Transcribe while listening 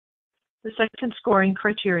The second scoring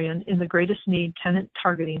criterion in the greatest need tenant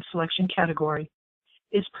targeting selection category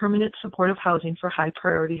is permanent supportive housing for high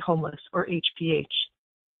priority homeless, or HPH.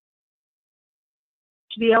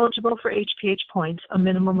 To be eligible for HPH points, a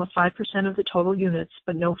minimum of 5% of the total units,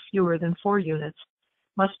 but no fewer than 4 units,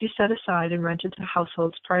 must be set aside and rented to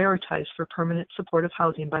households prioritized for permanent supportive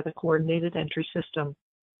housing by the Coordinated Entry System.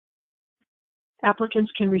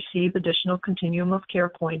 Applicants can receive additional Continuum of Care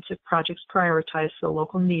points if projects prioritize the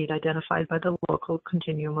local need identified by the Local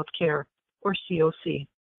Continuum of Care, or COC.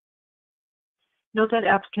 Note that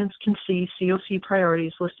applicants can see COC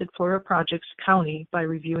priorities listed for a project's county by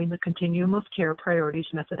reviewing the Continuum of Care priorities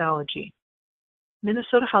methodology.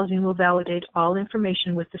 Minnesota Housing will validate all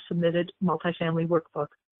information with the submitted multifamily workbook.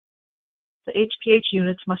 The HPH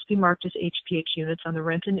units must be marked as HPH units on the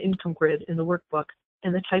rent and income grid in the workbook,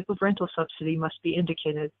 and the type of rental subsidy must be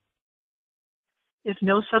indicated. If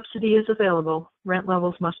no subsidy is available, rent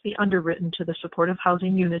levels must be underwritten to the supportive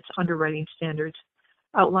housing units underwriting standards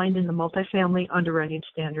outlined in the multifamily underwriting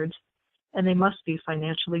standards, and they must be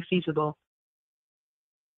financially feasible.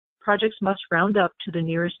 Projects must round up to the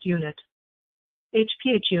nearest unit.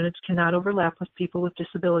 HPH units cannot overlap with people with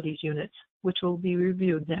disabilities units, which will be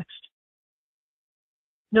reviewed next.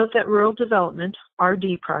 Note that rural development,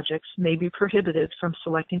 RD projects, may be prohibited from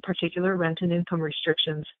selecting particular rent and income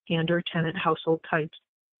restrictions and/or tenant household types.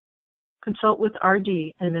 Consult with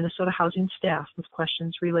RD and Minnesota Housing staff with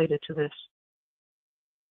questions related to this.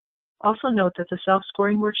 Also note that the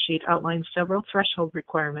self-scoring worksheet outlines several threshold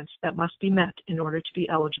requirements that must be met in order to be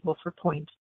eligible for points.